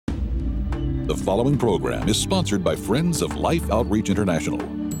The following program is sponsored by Friends of Life Outreach International.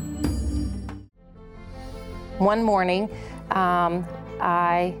 One morning,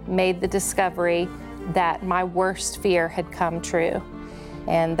 I made the discovery that my worst fear had come true.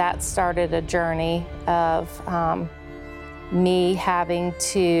 And that started a journey of me having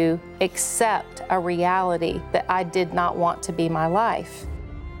to accept a reality that I did not want to be my life.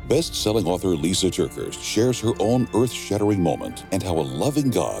 Best-selling author Lysa TerKeurst shares her own earth-shattering moment and how a loving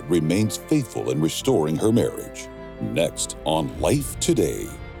God remains faithful in restoring her marriage. Next on Life Today.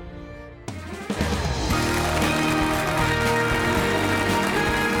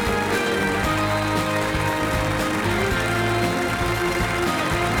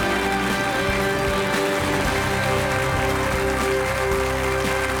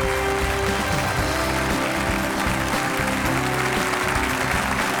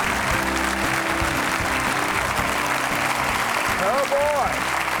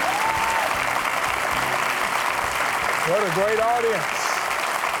 What a great audience.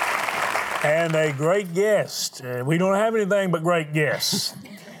 And a great guest. We don't have anything but great guests.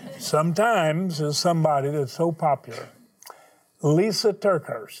 Sometimes there's somebody that's so popular. Lysa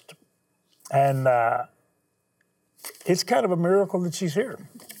TerKeurst. And it's kind of a miracle that she's here.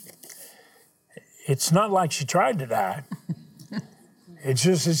 It's not like she tried to die. It's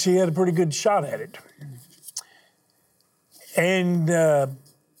just that she had a pretty good shot at it. And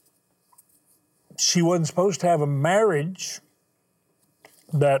she wasn't supposed to have a marriage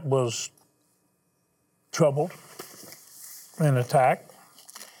that was troubled and attacked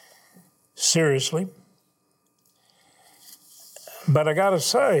seriously. But I gotta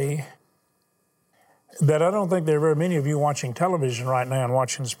say that I don't think there are very many of you watching television right now and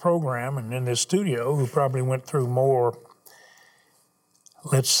watching this program and in this studio who probably went through more,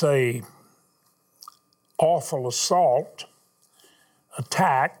 let's say, awful assault,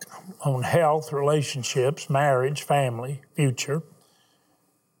 attack on health, relationships, marriage, family, future,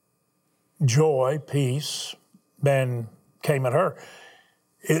 joy, peace, than came at her.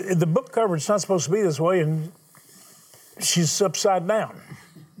 The book cover, it's not supposed to be this way, and she's upside down.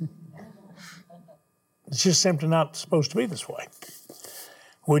 It's just simply not supposed to be this way.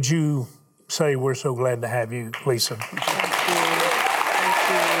 Would you say we're so glad to have you, Lysa? Thank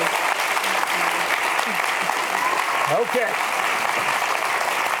you. Okay.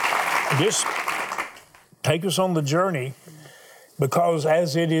 Just take us on the journey, because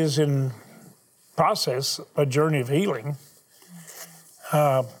as it is in process, a journey of healing,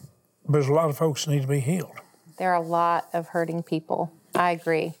 there's a lot of folks that need to be healed. There are a lot of hurting people. I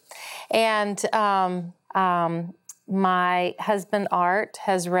agree. And my husband, Art,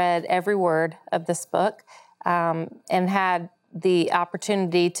 has read every word of this book and had the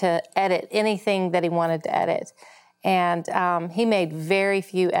opportunity to edit anything that he wanted to edit. And he made very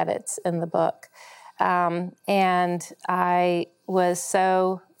few edits in the book. And I was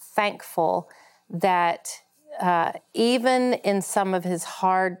so thankful that even in some of his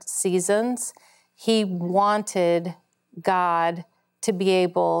hard seasons, he wanted God to be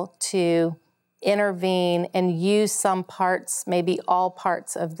able to intervene and use some parts, maybe all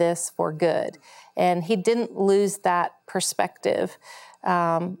parts of this for good. And he didn't lose that perspective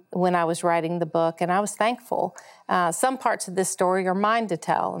when I was writing the book, and I was thankful. Some parts of this story are mine to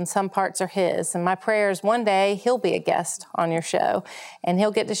tell, and some parts are his. And my prayer is one day he'll be a guest on your show, and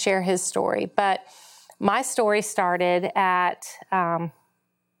he'll get to share his story. But my story started at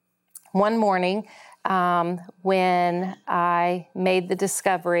one morning when I made the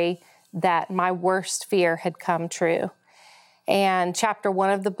discovery that my worst fear had come true. And chapter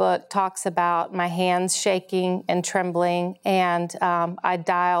 1 of the book talks about my hands shaking and trembling, and I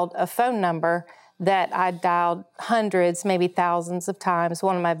dialed a phone number that I dialed hundreds, maybe thousands of times,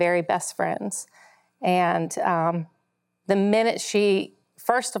 one of my very best friends. And the minute she,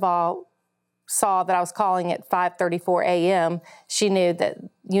 first of all, saw that I was calling at 5:34 a.m., she knew that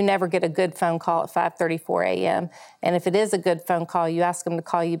you never get a good phone call at 5:34 a.m. And if it is a good phone call, you ask them to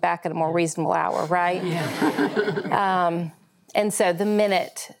call you back at a more reasonable hour, right? Yeah. And so the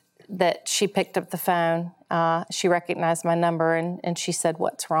minute that she picked up the phone, she recognized my number and she said,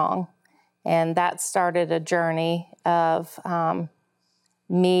 "What's wrong?" And that started a journey of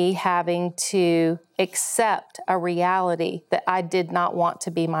me having to accept a reality that I did not want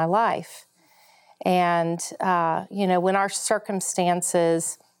to be my life. And, when our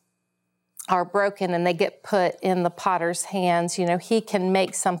circumstances are broken and they get put in the potter's hands, he can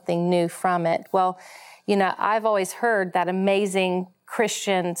make something new from it. Well, I've always heard that amazing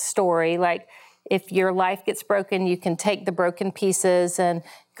Christian story, like if your life gets broken, you can take the broken pieces and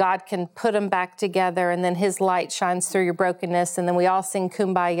God can put them back together, and then his light shines through your brokenness, and then we all sing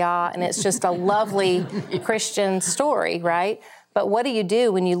Kumbaya, and it's just a lovely Christian story, right? But what do you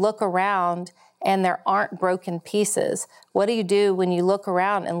do when you look around and there aren't broken pieces? What do you do when you look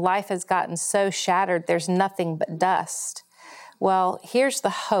around and life has gotten so shattered there's nothing but dust? Well, here's the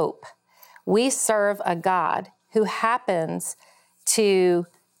hope. We serve a God who happens to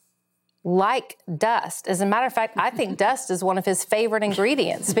like dust. As a matter of fact, I think dust is one of his favorite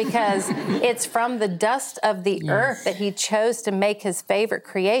ingredients because it's from the dust of the earth that he chose to make his favorite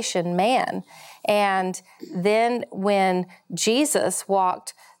creation, man. And then when Jesus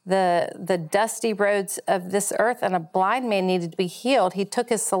walked the dusty roads of this earth and a blind man needed to be healed, he took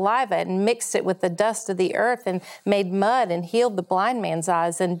his saliva and mixed it with the dust of the earth and made mud and healed the blind man's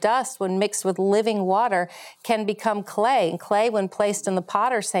eyes. And dust, when mixed with living water, can become clay. And clay, when placed in the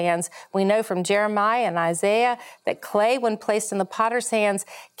potter's hands, we know from Jeremiah and Isaiah that clay, when placed in the potter's hands,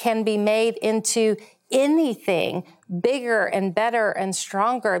 can be made into anything bigger and better and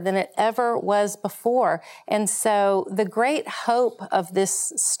stronger than it ever was before. And so the great hope of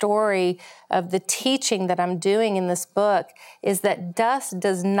this story, of the teaching that I'm doing in this book, is that dust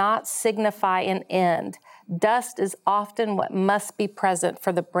does not signify an end. Dust is often what must be present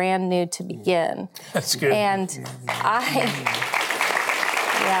for the brand new to begin. That's good. And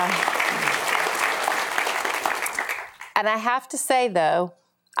And I have to say, though,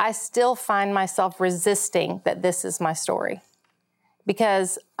 I still find myself resisting that this is my story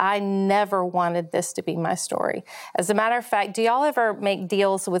because I never wanted this to be my story. As a matter of fact, do y'all ever make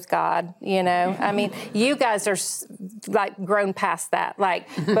deals with God? You know, I mean, you guys are like grown past that. Like,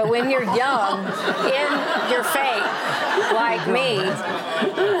 but when you're young in your faith, like me,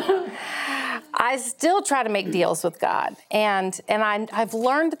 I still try to make deals with God. And I've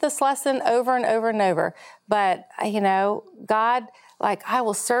learned this lesson over and over and over. But, you know, God, like, I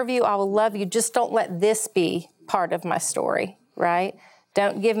will serve you, I will love you, just don't let this be part of my story, right?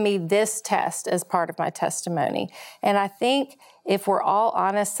 Don't give me this test as part of my testimony. And I think if we're all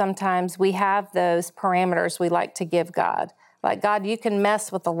honest, sometimes we have those parameters we like to give God. Like, God, you can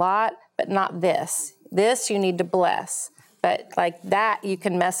mess with a lot, but not this. This you need to bless. But like that you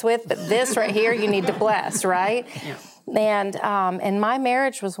can mess with, but this right here you need to bless, right? Yeah. And my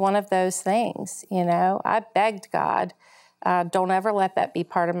marriage was one of those things, you know. I begged God, don't ever let that be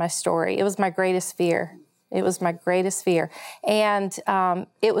part of my story. It was my greatest fear. It was my greatest fear. And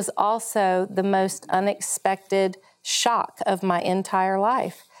it was also the most unexpected shock of my entire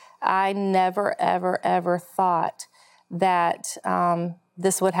life. I never, ever, ever thought that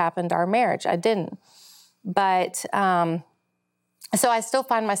this would happen to our marriage. I didn't. But so I still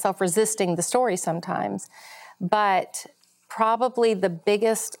find myself resisting the story sometimes. But probably the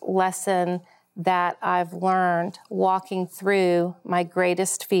biggest lesson that I've learned walking through my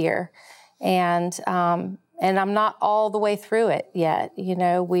greatest fear, and I'm not all the way through it yet. You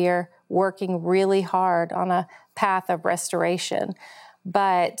know, we're working really hard on a path of restoration.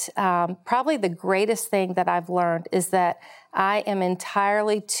 But probably the greatest thing that I've learned is that I am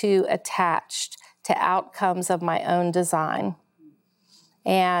entirely too attached to outcomes of my own design.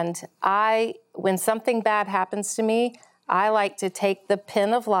 And when something bad happens to me, I like to take the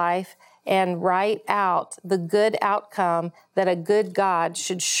pen of life and write out the good outcome that a good God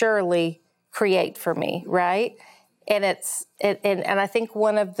should surely create for me, right? And I think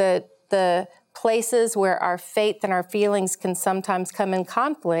one of the places where our faith and our feelings can sometimes come in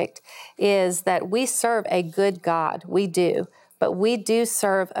conflict is that we serve a good God. We do. But we do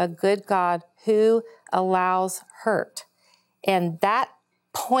serve a good God who allows hurt. And that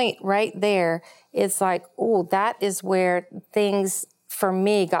point right there is like, oh, that is where things for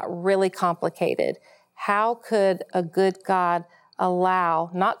me got really complicated. How could a good God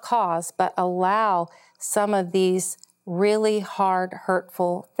allow, not cause, but allow some of these really hard,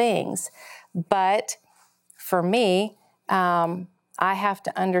 hurtful things? But for me, I have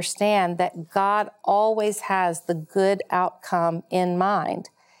to understand that God always has the good outcome in mind,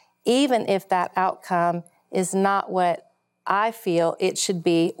 even if that outcome is not what I feel it should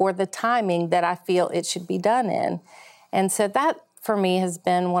be or the timing that I feel it should be done in. And so that, for me, has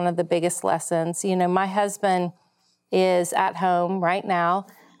been one of the biggest lessons. You know, my husband is at home right now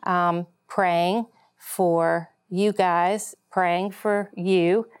praying for you guys, praying for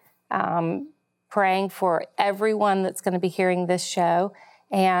you, praying for everyone that's going to be hearing this show.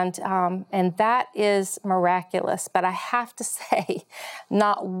 And that is miraculous. But I have to say,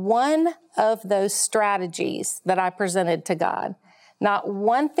 not one of those strategies that I presented to God, not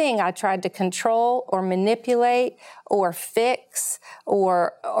one thing I tried to control or manipulate or fix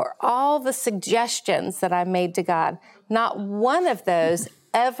or all the suggestions that I made to God, not one of those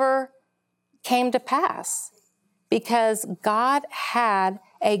ever came to pass because God had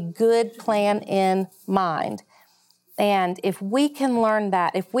a good plan in mind. And if we can learn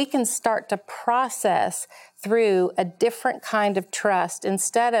that, if we can start to process through a different kind of trust,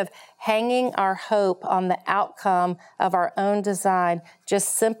 instead of hanging our hope on the outcome of our own design,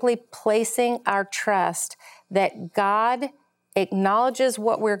 just simply placing our trust that God acknowledges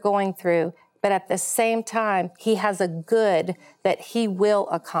what we're going through, but at the same time, He has a good that He will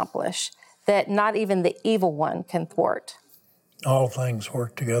accomplish, that not even the evil one can thwart. All things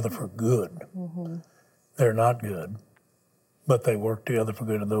work together for good. Mm-hmm. They're not good, but they work together for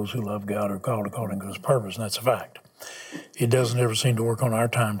good of those who love God or are called according to His purpose, and that's a fact. It doesn't ever seem to work on our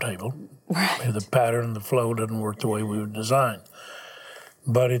timetable. Right. The pattern, the flow doesn't work the way we were designed.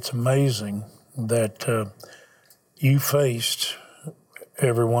 But it's amazing that you faced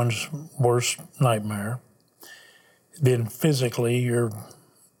everyone's worst nightmare. Then physically, your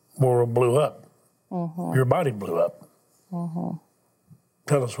world blew up. Mm-hmm. Your body blew up. Mm-hmm.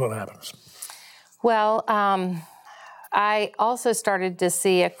 Tell us what happens. Well, I also started to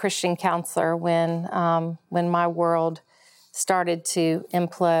see a Christian counselor when my world started to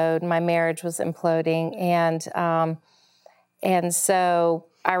implode. My marriage was imploding, and so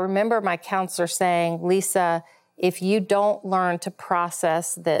I remember my counselor saying, "Lysa, if you don't learn to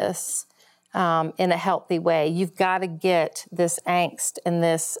process this in a healthy way, you've got to get this angst and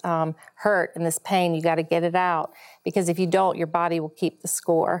this hurt and this pain. You got to get it out, because if you don't, your body will keep the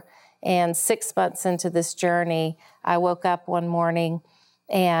score." And 6 months into this journey, I woke up one morning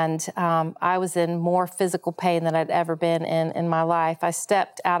and I was in more physical pain than I'd ever been in my life. I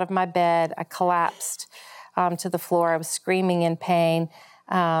stepped out of my bed, I collapsed to the floor, I was screaming in pain,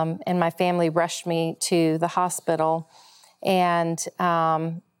 and my family rushed me to the hospital. And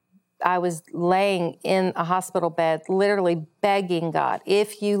I was laying in a hospital bed, literally begging God,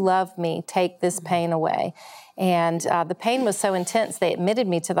 if you love me, take this pain away. And the pain was so intense, they admitted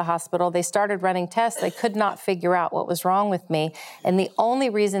me to the hospital. They started running tests. They could not figure out what was wrong with me. And the only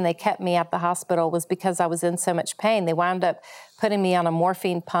reason they kept me at the hospital was because I was in so much pain. They wound up putting me on a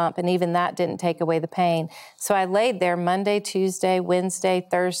morphine pump, and even that didn't take away the pain. So I laid there Monday, Tuesday, Wednesday,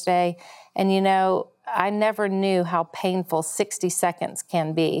 Thursday, and I never knew how painful 60 seconds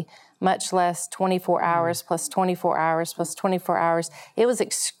can be, much less 24 hours plus 24 hours plus 24 hours. It was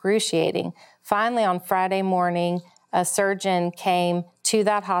excruciating. Finally, on Friday morning, a surgeon came to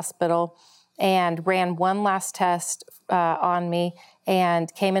that hospital and ran one last test on me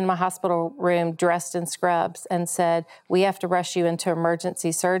and came in my hospital room dressed in scrubs and said, "We have to rush you into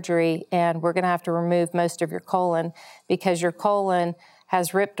emergency surgery, and we're going to have to remove most of your colon because your colon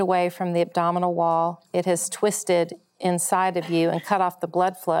has ripped away from the abdominal wall. It has twisted inside of you and cut off the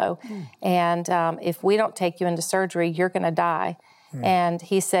blood flow. And if we don't take you into surgery, you're going to die." And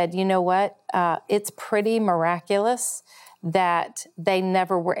he said, "You know what? It's pretty miraculous that they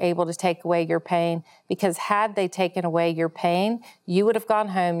never were able to take away your pain, because had they taken away your pain, you would have gone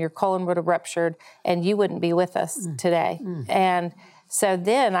home, your colon would have ruptured, and you wouldn't be with us today." And so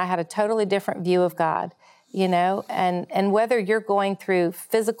then I had a totally different view of God. And whether you're going through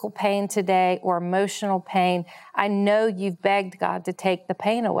physical pain today or emotional pain, I know you've begged God to take the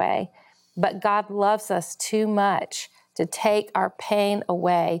pain away, but God loves us too much to take our pain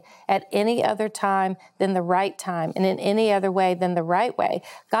away at any other time than the right time, and in any other way than the right way.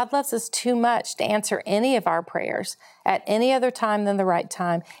 God loves us too much to answer any of our prayers at any other time than the right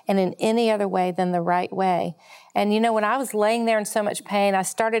time, and in any other way than the right way. And when I was laying there in so much pain, I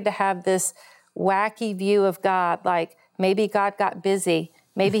started to have this wacky view of God, like maybe God got busy.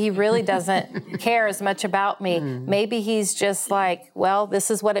 Maybe He really doesn't care as much about me. Maybe He's just like, well, this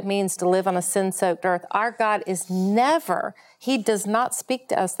is what it means to live on a sin-soaked earth. Our God is never, He does not speak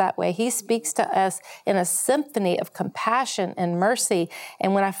to us that way. He speaks to us in a symphony of compassion and mercy.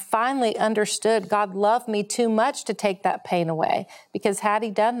 And when I finally understood God loved me too much to take that pain away, because had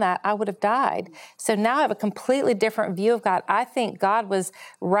He done that, I would have died. So now I have a completely different view of God. I think God was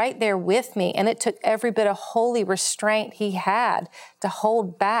right there with me, and it took every bit of holy restraint He had to hold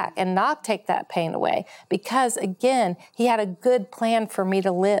back and not take that pain away, because again, He had a good plan for me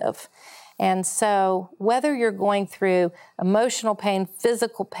to live. And so whether you're going through emotional pain,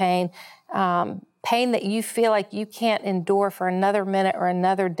 physical pain, pain that you feel like you can't endure for another minute or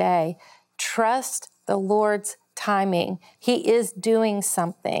another day, trust the Lord's timing. He is doing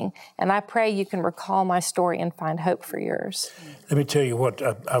something. And I pray you can recall my story and find hope for yours. Let me tell you what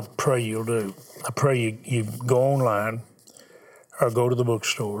I pray you'll do. I pray you go online or go to the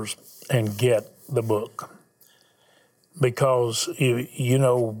bookstores and get the book, because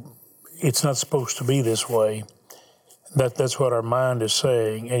it's not supposed to be this way. That's what our mind is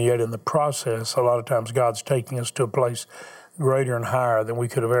saying, and yet in the process, a lot of times God's taking us to a place greater and higher than we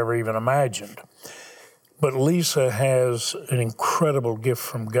could have ever even imagined. But Lysa has an incredible gift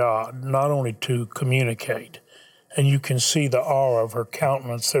from God, not only to communicate, and you can see the aura of her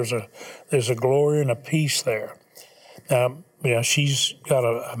countenance. There's a glory and a peace there. She's got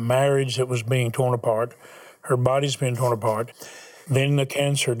a marriage that was being torn apart. Her body's being torn apart. Then the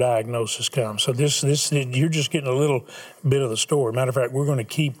cancer diagnosis comes. So this you're just getting a little bit of the story. Matter of fact, we're going to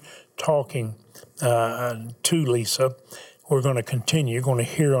keep talking to Lysa. We're going to continue. You're going to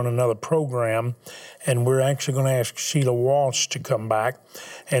hear on another program, and we're actually going to ask Sheila Walsh to come back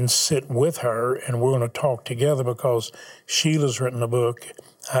and sit with her, and we're going to talk together because Sheila's written a book,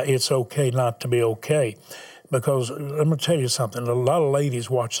 It's Okay Not to Be Okay. Because I'm going to tell you something, a lot of ladies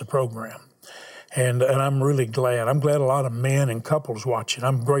watch the program. And I'm really glad. I'm glad a lot of men and couples watch it.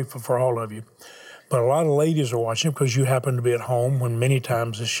 I'm grateful for all of you. But a lot of ladies are watching because you happen to be at home when many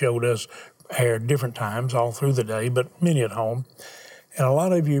times this show does air different times all through the day, but many at home. And a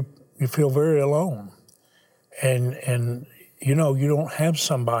lot of you feel very alone. And you don't have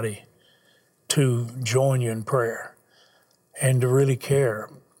somebody to join you in prayer and to really care.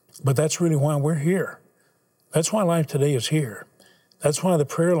 But that's really why we're here. That's why Life Today is here. That's why the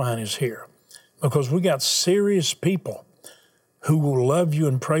prayer line is here. Because we got serious people who will love you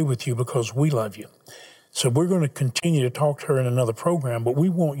and pray with you because we love you. So we're going to continue to talk to her in another program, but we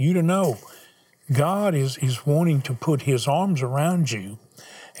want you to know God is wanting to put his arms around you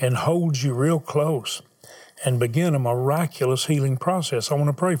and hold you real close and begin a miraculous healing process. I want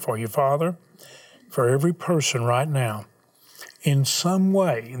to pray for you, Father, for every person right now, in some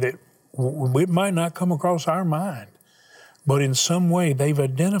way that it might not come across our mind, but in some way they've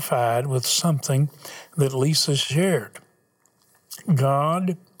identified with something that Lysa shared.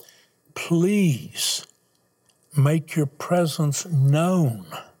 God, please make your presence known.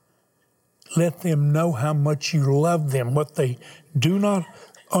 Let them know how much you love them, what they do not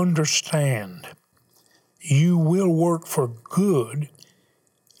understand. You will work for good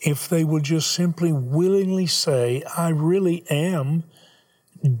if they will just simply willingly say, I really am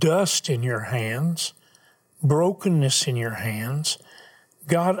dust in your hands, brokenness in your hands.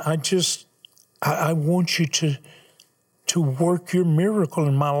 God, I want you to work your miracle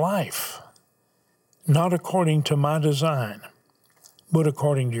in my life, not according to my design, but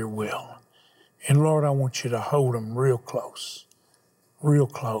according to your will. And Lord, I want you to hold them real close, real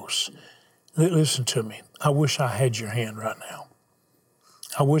close. Listen to me. I wish I had your hand right now.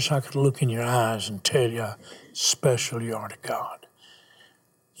 I wish I could look in your eyes and tell you how special you are to God.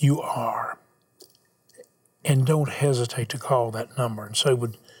 You are. And don't hesitate to call that number and say,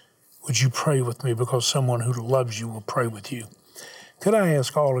 would you pray with me, because someone who loves you will pray with you. Could I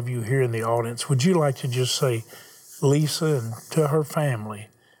ask all of you here in the audience, would you like to just say, Lysa, and to her family,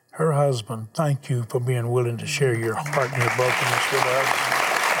 her husband, thank you for being willing to share your heart and your brokenness with us.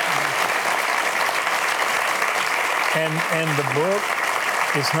 And the book,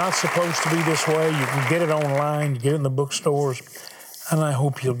 it's not supposed to be this way. You can get it online, get it in the bookstores, and I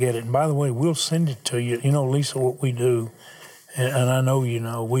hope you'll get it. And by the way, we'll send it to you. You know, Lysa, what we do, and I know you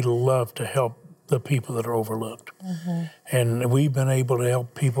know, we love to help the people that are overlooked. Mm-hmm. And we've been able to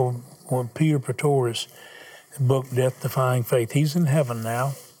help people. When Peter Pretorius' book, Death Defying Faith, he's in heaven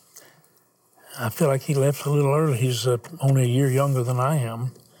now. I feel like he left a little early. He's only a year younger than I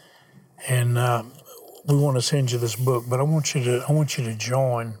am. And we want to send you this book, but I want you to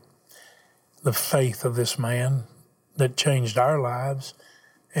join the faith of this man that changed our lives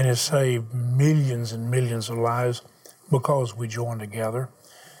and has saved millions and millions of lives because we joined together.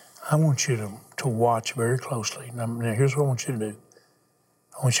 I want you to watch very closely. Now, here's what I want you to do.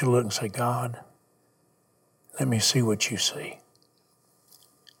 I want you to look and say, God, let me see what you see.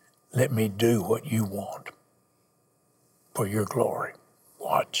 Let me do what you want for your glory.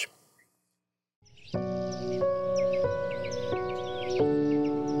 Watch.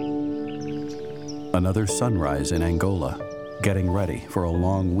 Another sunrise in Angola, getting ready for a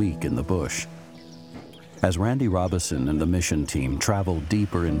long week in the bush. As Randy Robison and the mission team travel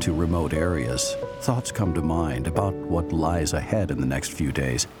deeper into remote areas, thoughts come to mind about what lies ahead in the next few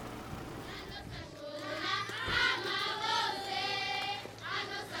days.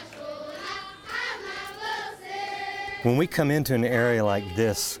 When we come into an area like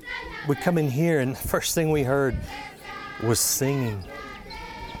this, we come in here and the first thing we heard was singing.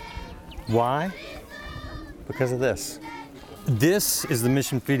 Why? Because of this. This is the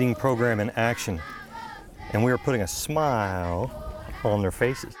mission feeding program in action, and we are putting a smile on their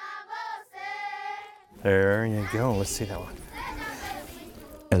faces. There you go, let's see that one.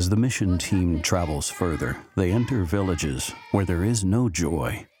 As the mission team travels further, they enter villages where there is no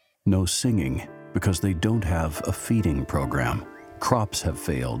joy, no singing, because they don't have a feeding program. Crops have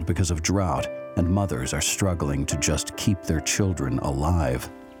failed because of drought, and mothers are struggling to just keep their children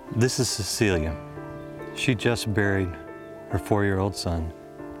alive. This is Cecilia. She just buried her 4-year-old son,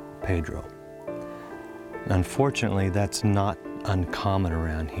 Pedro. Unfortunately, that's not uncommon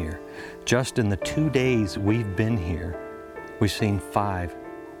around here. Just in the 2 days we've been here, we've seen 5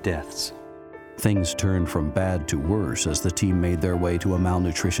 deaths. Things turned from bad to worse as the team made their way to a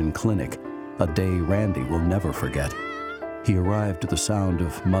malnutrition clinic, a day Randy will never forget. He arrived to the sound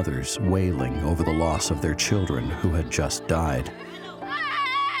of mothers wailing over the loss of their children who had just died.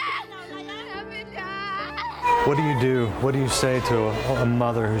 What do you do? What do you say to a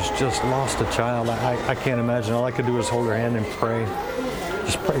mother who's just lost a child? I can't imagine. All I could do is hold her hand and pray.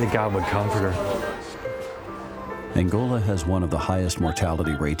 Just pray that God would comfort her. Angola has one of the highest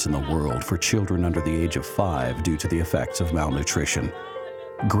mortality rates in the world for children under the age of 5 due to the effects of malnutrition.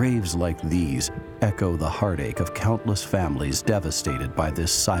 Graves like these echo the heartache of countless families devastated by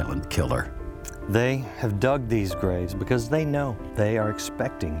this silent killer. They have dug these graves because they know they are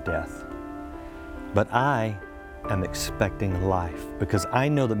expecting death. But I am expecting life because I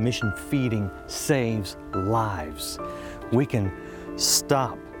know that mission feeding saves lives. We can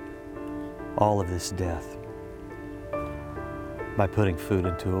stop all of this death by putting food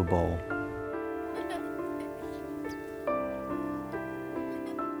into a bowl.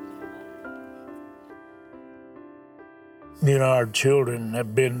 You know, our children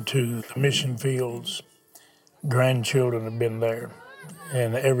have been to the mission fields. Grandchildren have been there.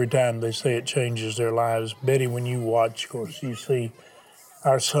 And every time they say it changes their lives. Betty, when you watch, of course, you see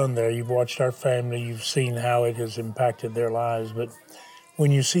our son there. You've watched our family. You've seen how it has impacted their lives. But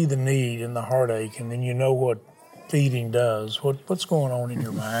when you see the need and the heartache, and then you know what feeding does, what's going on in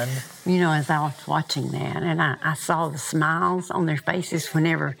your mind? You know, as I was watching that, and I saw the smiles on their faces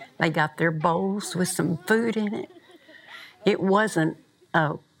whenever they got their bowls with some food in it. It wasn't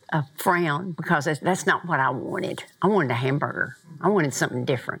a frown, because that's not what I wanted. I wanted a hamburger. I wanted something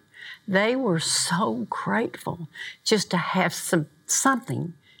different. They were so grateful just to have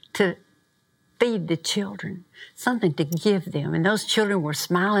something to feed the children, something to give them. And those children were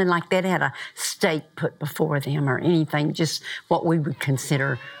smiling like they'd had a steak put before them or anything, just what we would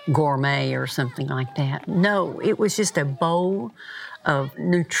consider gourmet or something like that. No, it was just a bowl of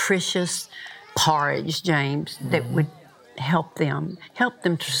nutritious porridge, James, that would help them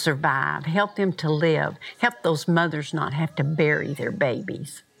to survive, help them to live, help those mothers not have to bury their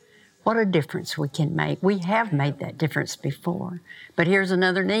babies. What a difference we can make. We have made that difference before. But here's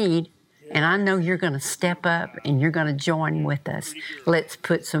another need, and I know you're going to step up and you're going to join with us. Let's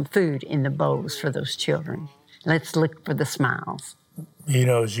put some food in the bowls for those children. Let's look for the smiles. You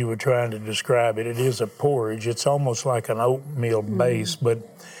know, as you were trying to describe it, it is a porridge. It's almost like an oatmeal base, but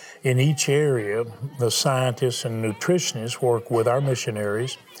in each area, the scientists and nutritionists work with our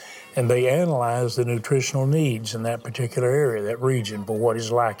missionaries, and they analyze the nutritional needs in that particular area, that region, for what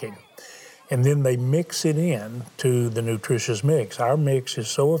is lacking. And then they mix it in to the nutritious mix. Our mix is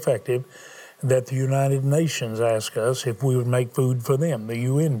so effective that the United Nations asked us if we would make food for them. The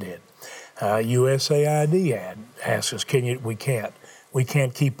UN did. USAID asked us, we can't. We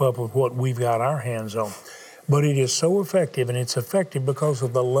can't keep up with what we've got our hands on. But it is so effective, and it's effective because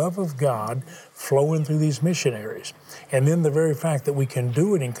of the love of God flowing through these missionaries. And then the very fact that we can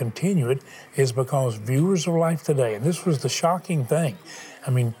do it and continue it is because viewers of Life Today, and this was the shocking thing. I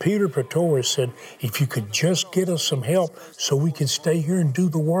mean, Peter Pretorius said, if you could just get us some help so we could stay here and do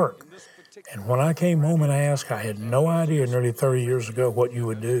the work. And when I came home and asked, I had no idea nearly 30 years ago what you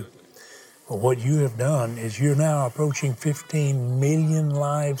would do. But what you have done is you're now approaching 15 million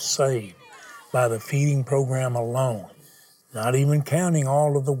lives saved by the feeding program alone, not even counting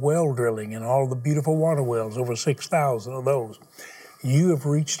all of the well drilling and all of the beautiful water wells, over 6,000 of those. You have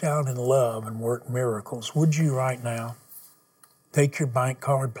reached out in love and worked miracles. Would you right now take your bank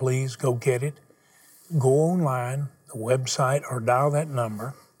card, please, go get it, go online, the website, or dial that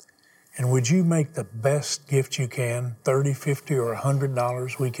number, and would you make the best gift you can, $30, $50, or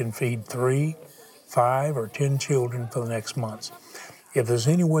 $100? We can feed 3, 5, or 10 children for the next months. If there's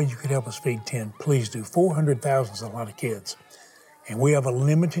any way you could help us feed 10, please do. 400,000 is a lot of kids. And we have a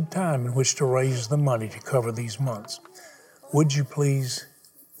limited time in which to raise the money to cover these months. Would you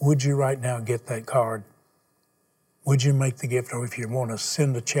right now get that card? Would you make the gift, or if you want to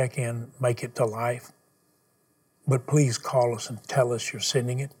send a check in, make it to Life? But please call us and tell us you're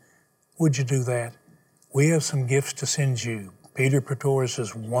sending it. Would you do that? We have some gifts to send you. Peter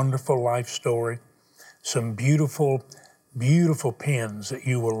Pretorius' wonderful life story, some beautiful beautiful pens that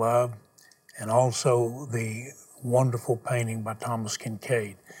you will love, and also the wonderful painting by Thomas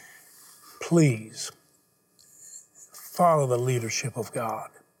Kincaid. Please follow the leadership of God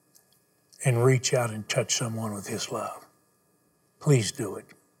and reach out and touch someone with His love. Please do it.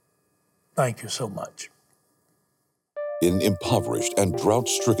 Thank you so much. In impoverished and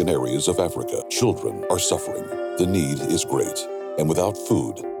drought-stricken areas of Africa, children are suffering. The need is great, and without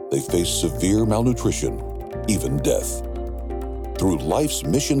food, they face severe malnutrition, even death. Through Life's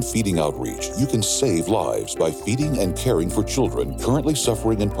Mission Feeding Outreach, you can save lives by feeding and caring for children currently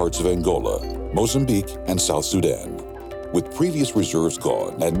suffering in parts of Angola, Mozambique, and South Sudan. With previous reserves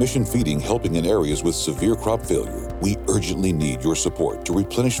gone and Mission Feeding helping in areas with severe crop failure, we urgently need your support to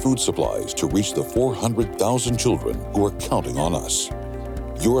replenish food supplies to reach the 400,000 children who are counting on us.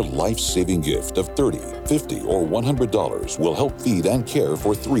 Your life-saving gift of $30, $50, or $100 will help feed and care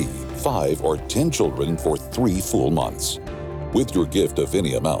for 3, 5, or 10 children for 3 full months. With your gift of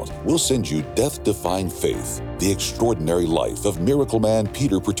any amount, we'll send you Death-Defying Faith, the extraordinary life of miracle man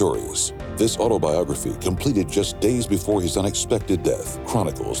Peter Pretorius. This autobiography, completed just days before his unexpected death,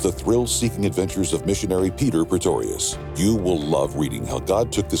 chronicles the thrill-seeking adventures of missionary Peter Pretorius. You will love reading how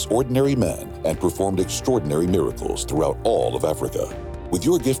God took this ordinary man and performed extraordinary miracles throughout all of Africa. With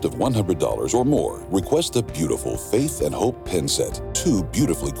your gift of $100 or more, request the beautiful Faith and Hope pen set, 2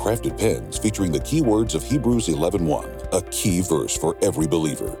 beautifully crafted pens featuring the key words of Hebrews 11:1, a key verse for every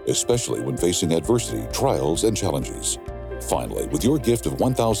believer, especially when facing adversity, trials, and challenges. Finally, with your gift of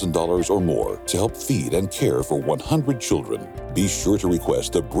 $1,000 or more to help feed and care for 100 children, be sure to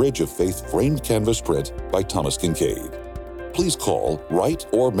request the Bridge of Faith framed canvas print by Thomas Kincaid. Please call, write,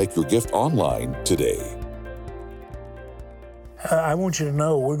 or make your gift online today. I want you to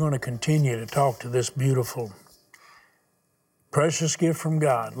know we're going to continue to talk to this beautiful, precious gift from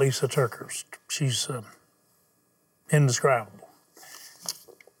God, Lysa TerKeurst. She's indescribable.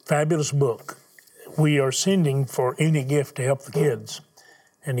 Fabulous book. We are sending for any gift to help the kids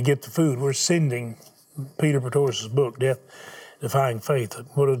and to get the food. We're sending Peter Pretorius' book, Death-Defying Faith.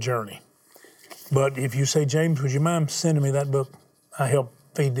 What a journey. But if you say, James, would you mind sending me that book? I help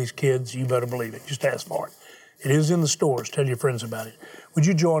feed these kids. You better believe it. Just ask for it. It is in the stores. Tell your friends about it. Would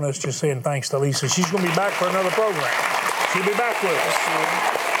you join us just saying thanks to Lysa? She's going to be back for another program. She'll be back with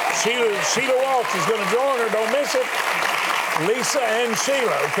us. Sheila Walsh is going to join her. Don't miss it. Lysa and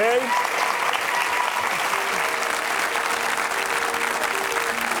Sheila, okay?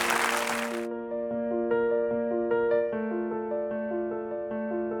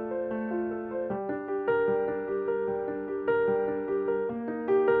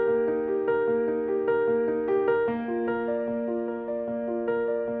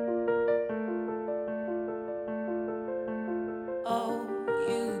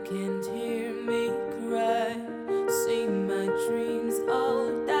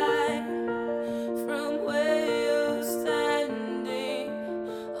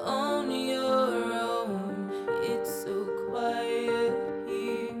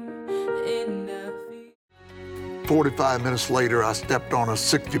 "45 minutes later, I stepped on a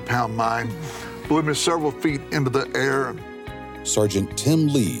 60-pound mine, blew me several feet into the air." Sergeant Tim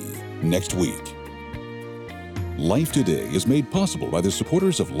Lee, next week. Life Today is made possible by the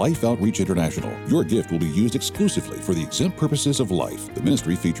supporters of Life Outreach International. Your gift will be used exclusively for the exempt purposes of life. The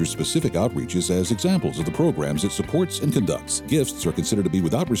ministry features specific outreaches as examples of the programs it supports and conducts. Gifts are considered to be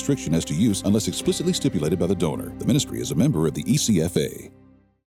without restriction as to use unless explicitly stipulated by the donor. The ministry is a member of the ECFA.